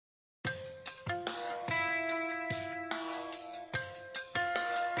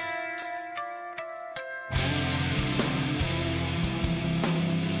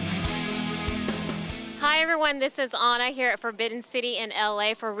everyone, this is Anna here at Forbidden City in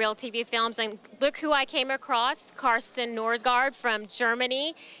LA for Real TV Films, and look who I came across, Carsten Norgaard from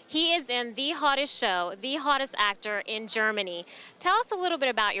Germany. He is in the hottest show, the hottest actor in Germany. Tell us a little bit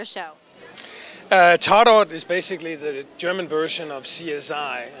about your show. Tatort is basically the German version of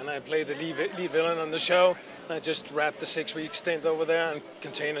CSI, and I play the lead villain on the show. I just wrapped the 6-week stint over there on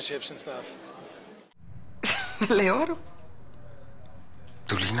container ships and stuff. Hvad laver du?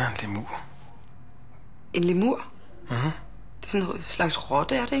 Du ligner en lemur. En lemur? Det er sådan en slags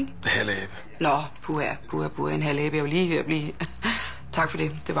rotte, er det ikke? Halvæbe. Nå, puha, en halvæbe. Jeg var lige ved at blive... Tak for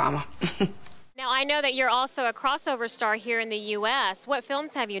det, det varmer. Now, I know that you're also a crossover star here in the U.S. What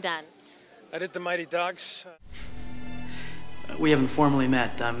films have you done? I did The Mighty Ducks. We haven't formally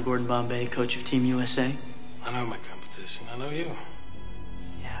met. I'm Gordon Bombay, coach of Team USA. I know my competition. I know you.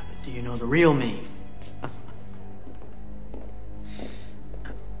 Yeah, but do you know the real me?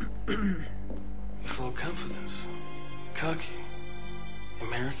 You're full of confidence. Cocky.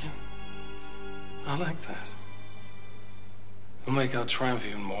 American. I like that. It'll make our triumph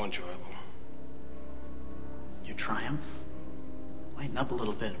even more enjoyable. Your triumph? Lighten up a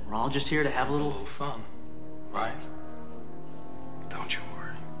little bit. We're all just here to have a A little... little fun, right? Don't you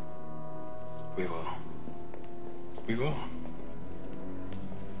worry. We will. We will.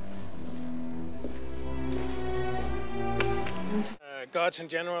 Gods and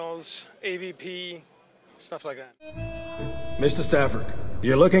Generals, AVP, stuff like that. Mr. Stafford,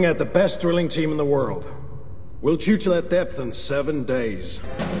 you're looking at the best drilling team in the world. We'll shoot you that depth in 7 days.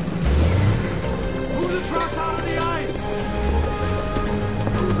 Move the trucks out of the ice!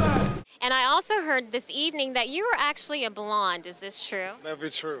 Move that! And I also heard this evening that you were actually a blonde. Is this true? That'd be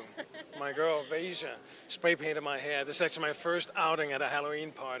true. My girl, Vaja, spray painted my hair. This is actually my first outing at a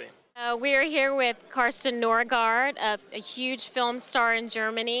Halloween party. We are here with Carsten Norgaard, a huge film star in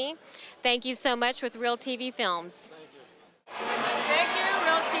Germany. Thank you so much with Real TV Films. Thank you.